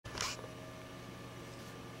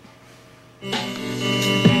Oh,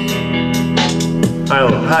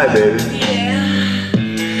 hi, baby. Yeah.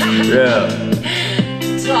 Yeah.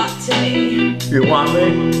 Talk to me. You want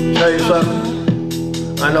me? Tell you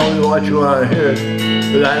something? I know what you want to hear,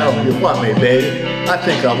 but I know you want me, baby. I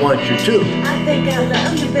think I want you too. I think I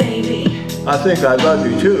love you, baby. I think I love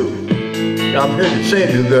you too. I'm here to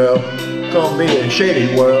save you, girl. Gonna be in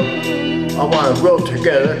shady world. I want to grow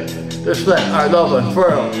together. Just let our love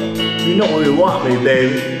unfurl. You know you want me,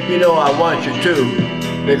 baby. You know I want you too.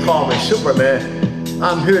 They call me Superman.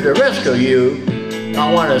 I'm here to rescue you.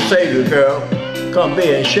 I want to save you, girl. Come be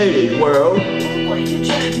in shady world. Boy, you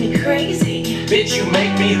drive me crazy. Bitch, you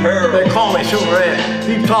make me hurl. They call me Superman.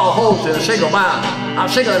 Deep tall holes in a single mile. I'm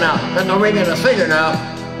single now. Got no ring in a finger now.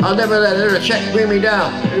 I'll never let another chick bring me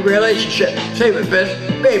down. In relationship, save it,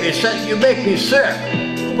 bitch. Baby, set you make me sick.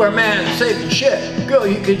 Superman, save the shit. Girl,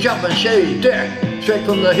 you can jump and shave your dick. Straight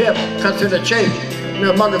from the hip, cut to the chase.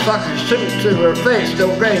 The motherfucker's suit to her face,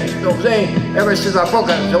 no grain, no vein. Ever since I broke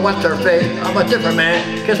up, so what's her face? I'm a different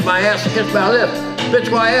man. Kiss my ass, kiss my lips. Bitch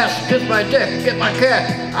my ass, kiss my dick, get my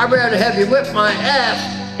cat. I'd rather have you whip my ass.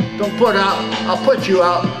 Don't put out, I'll put you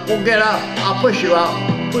out. Won't get out, I'll push you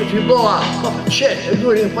out. Push you blow out, fucking shit. If you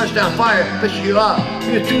wouldn't even push down fire, push you out.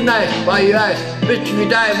 You're too nice, buy you ice. Bitch, if you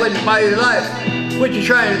die, wouldn't buy your life. What you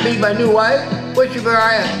trying to be my new wife? What you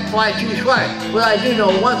fly too twice? Well, I do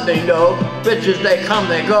know one thing though. Bitches, they come,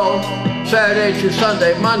 they go. Saturday through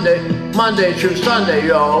Sunday, Monday through Sunday,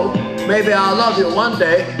 yo. Maybe I'll love you one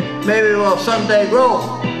day. Maybe we'll someday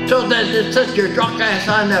grow. Till then, just sit your drunk ass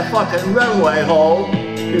on that fucking runway hole.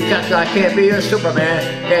 You can't, I can't be your Superman.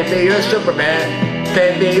 Can't be your Superman.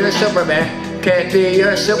 Can't be your Superman. Can't be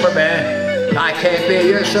your Superman. I can't be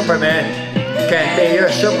your Superman. Can't be your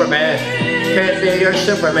Superman. Can't be your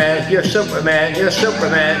Superman. You're Superman. You're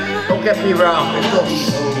Superman. Don't get me wrong.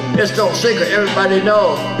 It's no secret. Everybody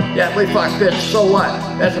knows. Yeah, we fuck bitch. So what?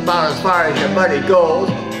 That's about as far as your buddy goes.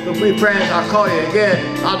 If we friends, I'll call you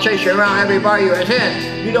again. I'll chase you around every bar you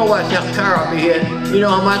attend. You know what car I'll be in. You know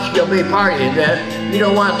how much you'll be partying then. You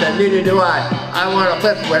don't want that, neither do I. I want to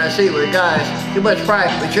flip when I see with guys. Too much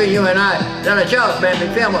pride between you and I. Not a jealous man,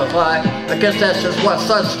 be family lie. I guess that's just what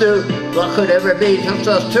sons do. What could ever be just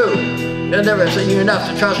us two? They'll never seen you enough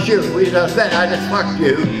to trust you. We just bet I just fucked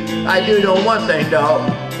you. I do know one thing though.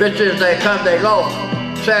 Bitches, they come, they go.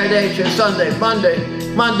 Saturday to Sunday,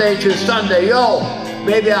 Monday to Sunday, yo.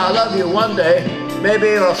 Maybe I'll love you one day. Maybe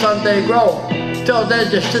it'll someday grow. Till then,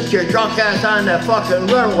 just sit your drunk ass on that fucking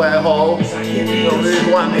runway hole. You don't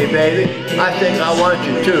really want me, baby. I think I want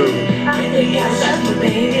you too. I think I love you,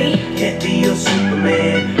 baby. Can't be your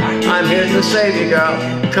Superman. I'm here to save you,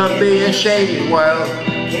 girl. Come be in shady world.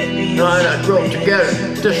 Trying to grow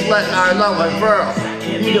together. Just let our love unfurl.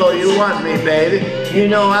 You know you want me, baby. You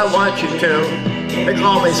know I want you to. They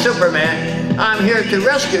call me Superman. I'm here to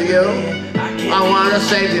rescue you. I want to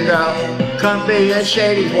save you, girl. Come be in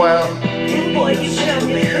shady world. Boy, you drive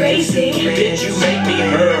me crazy. Bitch, you make me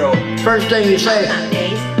hurl. First thing you say.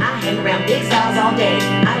 Nowadays, I hang around big stars all day.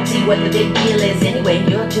 I don't see what the big deal is anyway.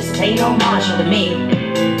 You're just paying no marshal to me.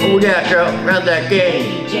 Oh yeah, girl, run that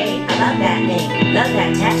game. Jay, I love that name. Love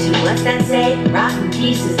that tattoo. What's that say? Rotten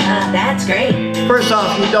pieces, that's great. First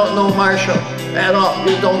off, you don't know Marshall at all.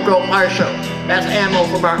 You don't grow Marshall. That's ammo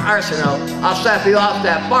from our arsenal. I'll slap you off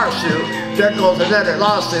that bar suit. There goes another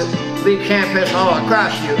lawsuit. Leave campus all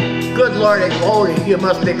across you. Good Lord, holy, you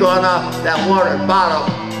must be going off that water bottle.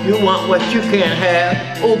 You want what you can't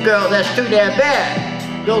have. Oh girl, that's too damn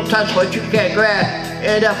bad. Don't touch what you can't grab.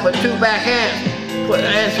 End up with two back hands. Put an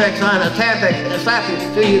anthrax on a Tampax and slap you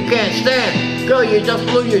till you can't stand. Girl, you just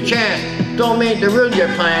blew your chance. Don't mean to ruin your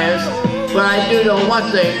plans. But I do know one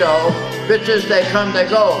thing though. Bitches, they come, they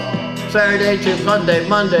go. Saturday to Sunday,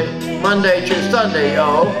 Monday to Sunday,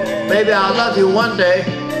 yo. Maybe I'll love you one day.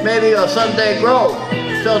 Maybe you'll someday grow.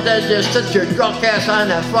 Till then, just sit your drunk ass on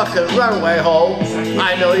that fucking runway hole.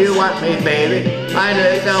 I know you want me, baby. I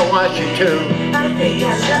know you don't want you to. I think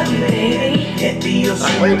I love you, baby. Can't be your I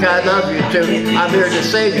Superman. think I love you too. I'm here to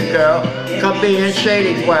save you, girl. Come be in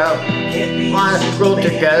shady world. Want to grow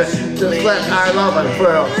together. Just let our love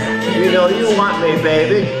unfurl. You know you want me,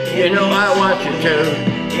 baby. You know I want you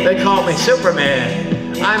to. They call me Superman.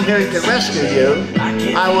 I'm here to rescue you.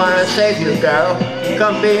 I want to save you, girl.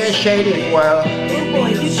 Come be in shady world. Boy,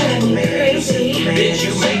 you drive me crazy. Bitch,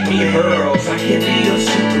 you make me hurl. I can't be your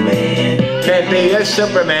Superman. Can't be your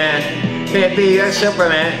Superman. Can't be your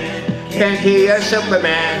Superman. Can't be your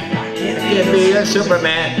Superman. Can't be your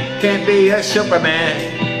Superman. Can't be your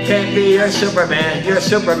Superman. Can't be your Superman. You're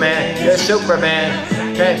Superman. You're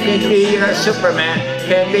Superman. Can't be your Superman.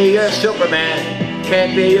 Can't be your Superman.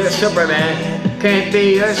 can't be your Superman. Can't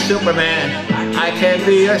be your Superman. I can't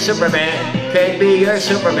be your Superman. Can't be your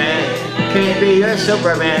Superman. Can't be your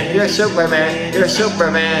Superman. You're Superman. You're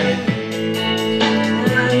Superman.